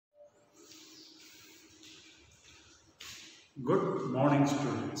Good morning,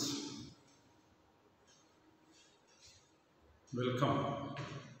 students. Welcome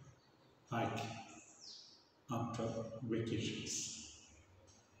back after vacations.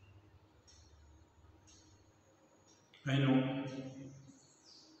 I know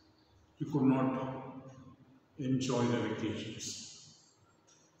you could not enjoy the vacations.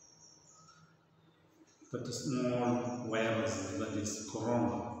 That small virus, that is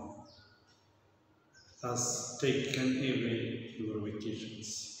Corona, has taken away your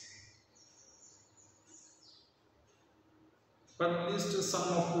vacations. But at least some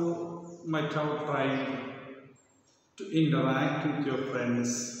of you might have tried to interact with your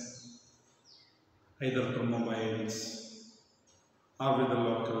friends either through mobiles or with a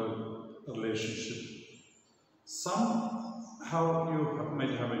local relationship. Somehow you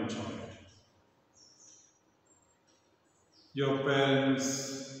might have enjoyed. Your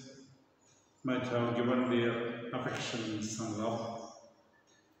parents might have given their affections and love.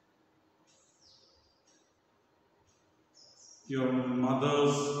 Your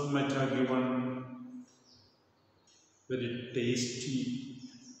mothers might have given very tasty,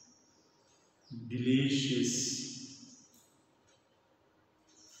 delicious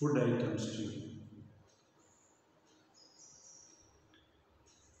food items to you.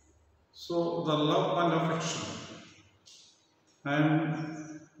 So the love and affection and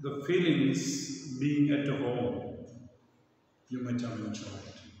the feelings being at home, you might have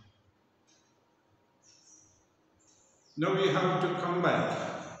enjoyed. Now we have to come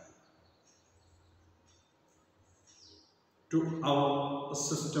back to our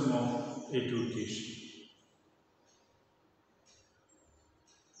system of education.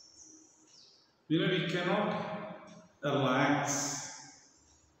 We cannot relax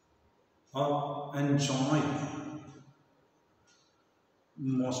or enjoy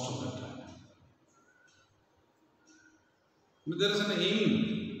most of the time. There is an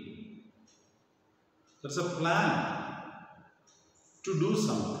aim, there's a plan to do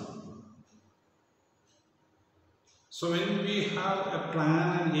something. So when we have a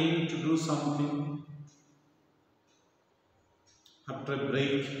plan and aim to do something, after a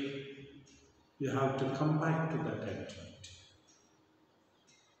break, we have to come back to that activity.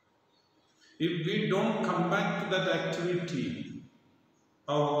 If we don't come back to that activity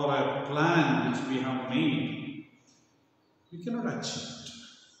or a plan which we have made, we cannot achieve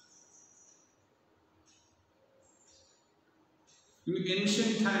it. In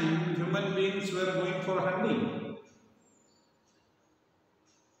ancient time, human beings were going for hunting.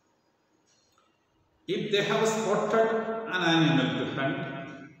 If they have spotted an animal to hunt,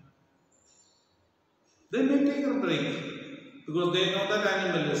 they may take a break because they know that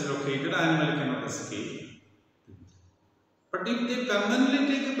animal is located, animal cannot escape. But if they permanently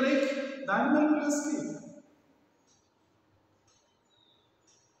take a break, the animal will escape.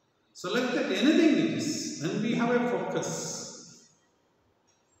 So like that, anything it is, when we have a focus,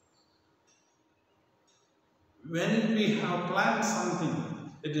 when we have planned something,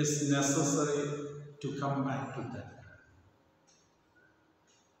 it is necessary to come back to that.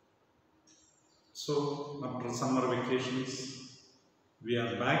 So, after summer vacations, we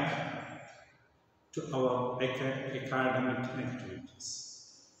are back to our academic activities.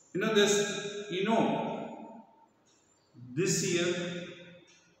 This year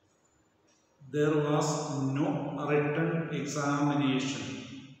there was no written examination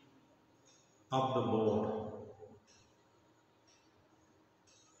of the board.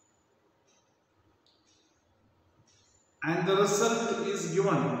 And the result is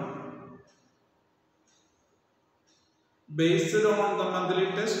given based on the monthly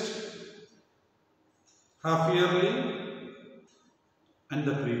test, half yearly, and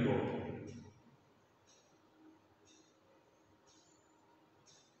the pre-board.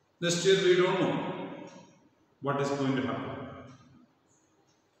 Next year we don't know what is going to happen.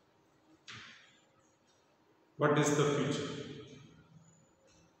 What is the future?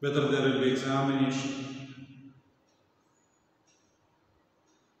 Whether there will be examination.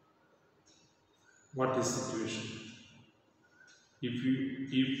 What is the situation?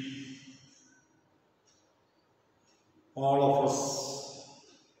 If all of us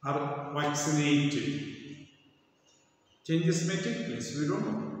are vaccinated, changes may take place, we don't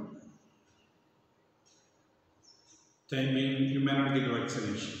know. Then you may not get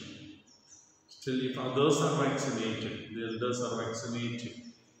vaccination. Still, if others are vaccinated, the elders are vaccinated,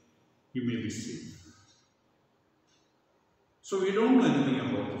 you may be safe. So we don't know anything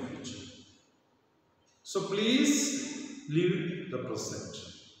about the future. So please live the present.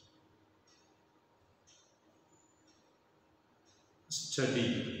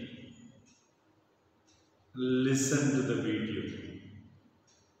 Study. listen to the video,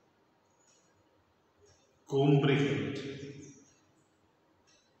 comprehend,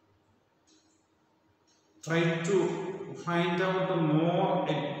 try to find out the more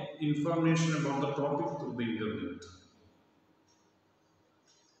information about the topic through the internet,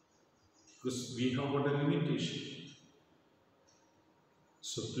 because we have got a limitation.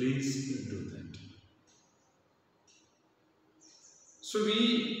 So please do that. So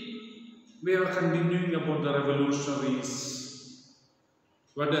we are continuing about the revolutionaries,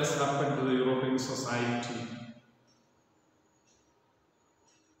 what has happened to the European society.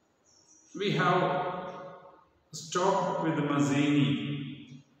 We have stopped with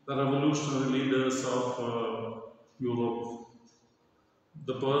Mazzini, the revolutionary leaders of Europe,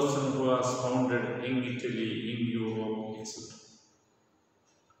 the person who has founded in Italy, in Europe, etc.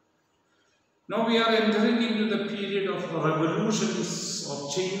 Now we are entering into the period of revolutions,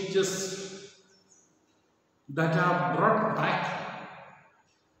 of changes that are brought back,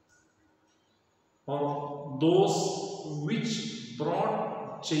 or those which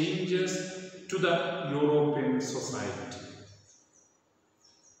brought changes to the European society.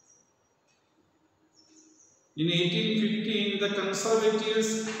 In 1815, the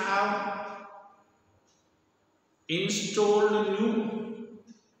conservatives have installed a new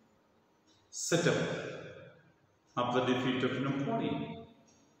setup after the defeat of Napoleon.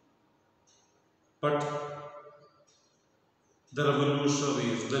 But the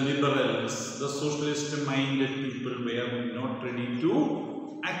revolutionaries, the liberals, the socialist-minded people were not ready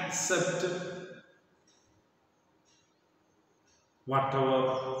to accept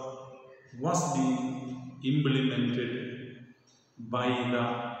whatever was being implemented by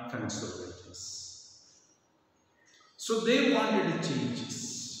the conservatives. So they wanted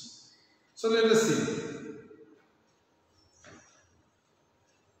changes. So let us see.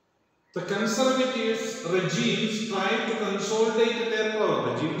 The conservative regimes tried to consolidate their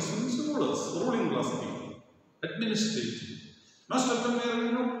power. Regimes means rulers, ruling class people, administrative. Most of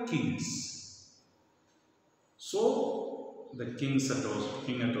them were kings. So the king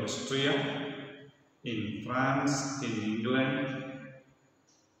at Austria, in France, in England,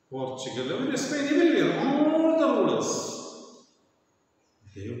 Portugal, in Spain, everywhere, all the rulers,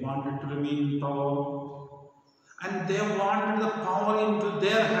 they wanted to remain in power, and they wanted the power into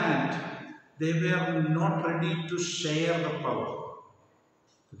their hand. They were not ready to share the power.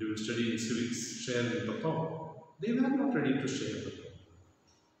 They will study in civics, sharing the power. They were not ready to share the power.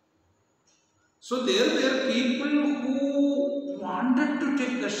 So there were people who wanted to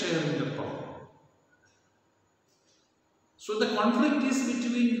take the share in the power. So the conflict is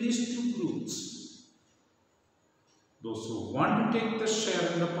between these two groups. Those who want to take the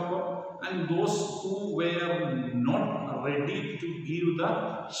share in the power and those who were not ready to give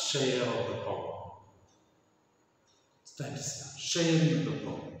the share of the power. That is sharing the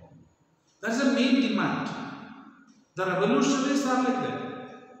power. That is the main demand. The revolutionaries are like that.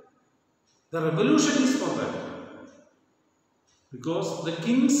 The revolution is for that. Because the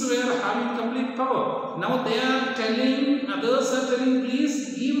kings were having complete power. Now they are telling, others are telling,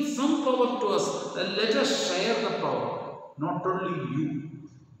 please give some power to us and let us share the power. Not only you,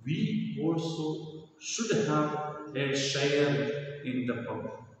 we also should have a share in the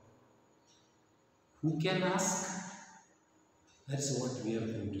power. Who can ask? That's what we are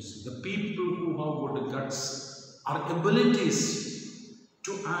going to see. The people who have got the guts or abilities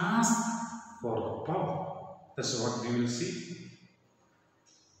to ask for the power. That's what we will see.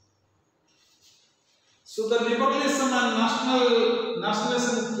 So the liberalism and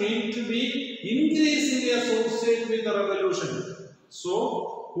nationalism came to be increasingly associated with the revolution.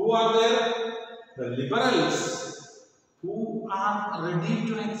 So who are there? The liberals who are ready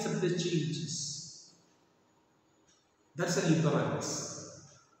to accept the changes. That's the liberals.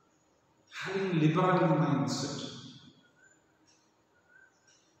 Having liberal mindset.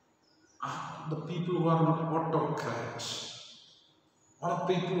 The people who are not autocrats, or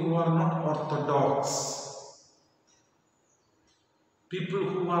people who are not orthodox. People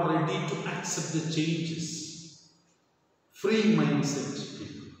who are ready to accept the changes. Free mindset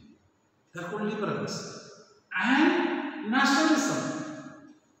people. They are called liberals. And nationalism.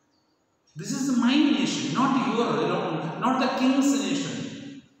 This is my nation, not your alone, not the king's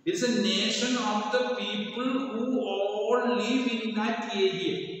nation. It is a nation of the people who all live in that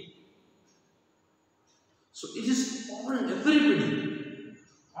area. So it is all, everybody.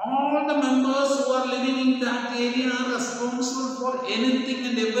 All the members who are living in that area are responsible for anything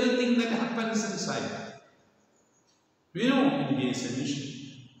and everything that happens inside. We know India is a nation.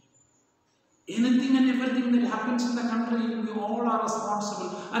 Anything and everything that happens in the country, we all are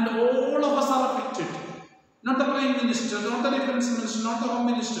responsible and all of us are affected. Not the Prime Minister, not the Defense Minister, not the Home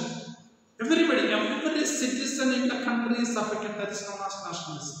Minister. Everybody, every citizen in the country is affected. That is known as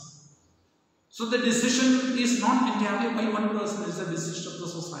nationalism. So the decision is not entirely by one person, it is a decision of the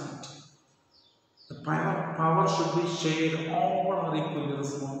society. The power should be shared, all are equally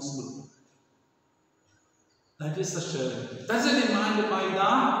responsible. That is the sharing. That's a demand by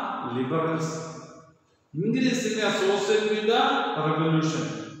the liberals. Increasing associated with the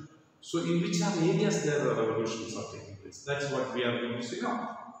revolution. So in which areas there are revolutions are taking place? That's what we are going to see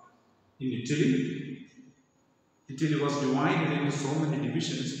now. In Italy, Italy was divided into so many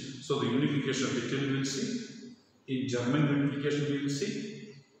divisions. So the unification of Italy we will see. In German unification we will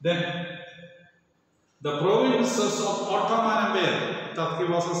see. Then the provinces of Ottoman Empire.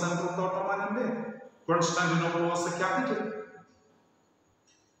 Turkey was the center of the Ottoman Empire. Constantinople was the capital.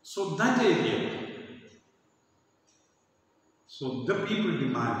 So that area. So the people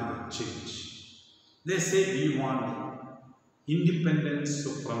demanded a change. They say we want independence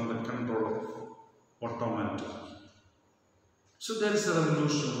from the control of Ottoman Turkey. So there is a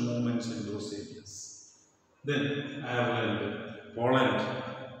revolutionary movement in those areas. Then Ireland, Poland,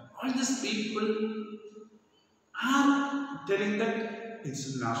 all these people are telling that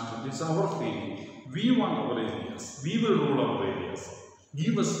it's national, it's our feeling. We want our areas. We will rule our areas.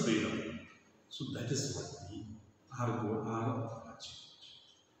 Give us freedom. So that is what we are achieving.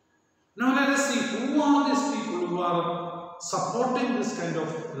 Now let us see who are these people who are supporting this kind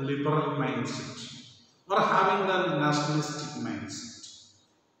of liberal mindset or having the nationalistic mindset.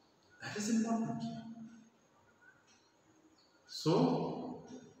 That is important. So,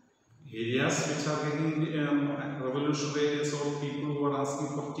 areas which are getting revolutionary areas or people who are asking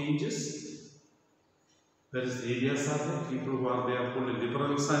for changes. There is areas are the people who are there fully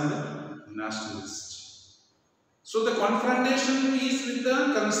liberals and nationalists. So the confrontation is with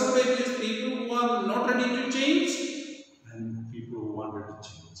the conservative people who are not ready to change and people who want to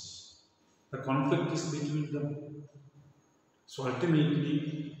change. The conflict is between them. So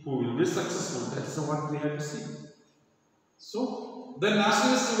ultimately, who will be successful? That is what we have to see. So the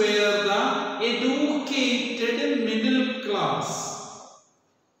nationalists were the educated middle class.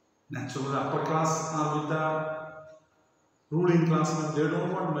 Naturally, upper class are with the ruling class, but they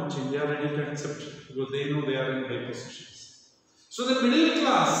don't want much change. They are ready to accept because they know they are in high positions. So the middle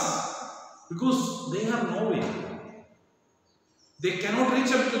class, because they have no way, they cannot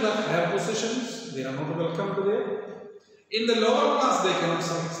reach up to the higher positions. They are not welcome to there. In the lower class, they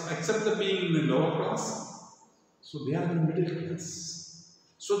cannot accept the being in the lower class. So they are in the middle class.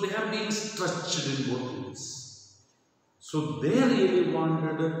 So they are being stretched in both ways. So they really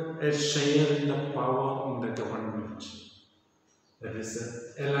wanted a share in the power in the government. That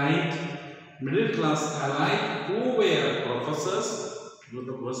is elite, middle class elite who were professors, were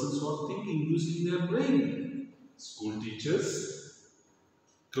the persons who are thinking using their brain. School teachers,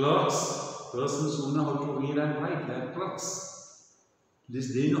 clerks, persons who know how to read and write, they are clerks.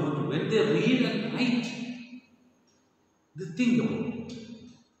 This they know how to, when they read and write, they think about it.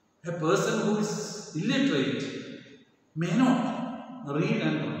 A person who is illiterate may not read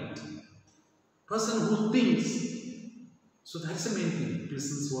and write. Person who thinks. So that's the main thing.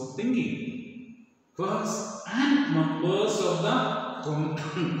 Persons who are thinking. Clerks and members of the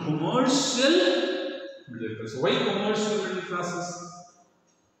commercial middle class. Why commercial middle classes?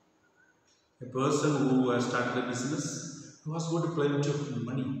 A person who has started a business, who has got plenty of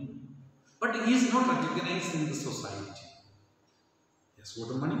money, but he is not recognized in the society. He has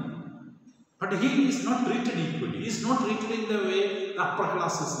got money, but he is not treated equally. He is not treated in the way the upper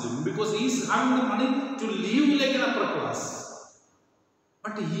class is living because he is having the money to live like an upper class,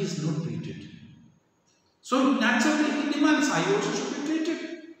 but he is not treated. So naturally he demands, I also should be treated.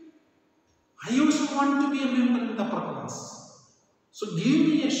 I also want to be a member in the upper class. So give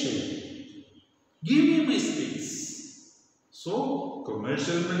me a share. Give me my space. So,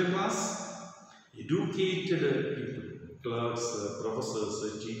 commercial middle class, educated people, clerks,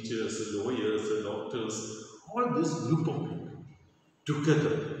 professors, teachers, lawyers, doctors, all this group of people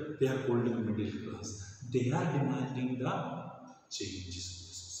together, they are called the middle class. They are demanding the changes in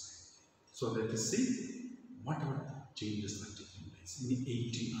the society. So, let us see what are changes are taking place in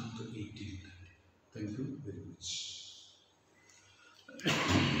after 1830. Thank you very much.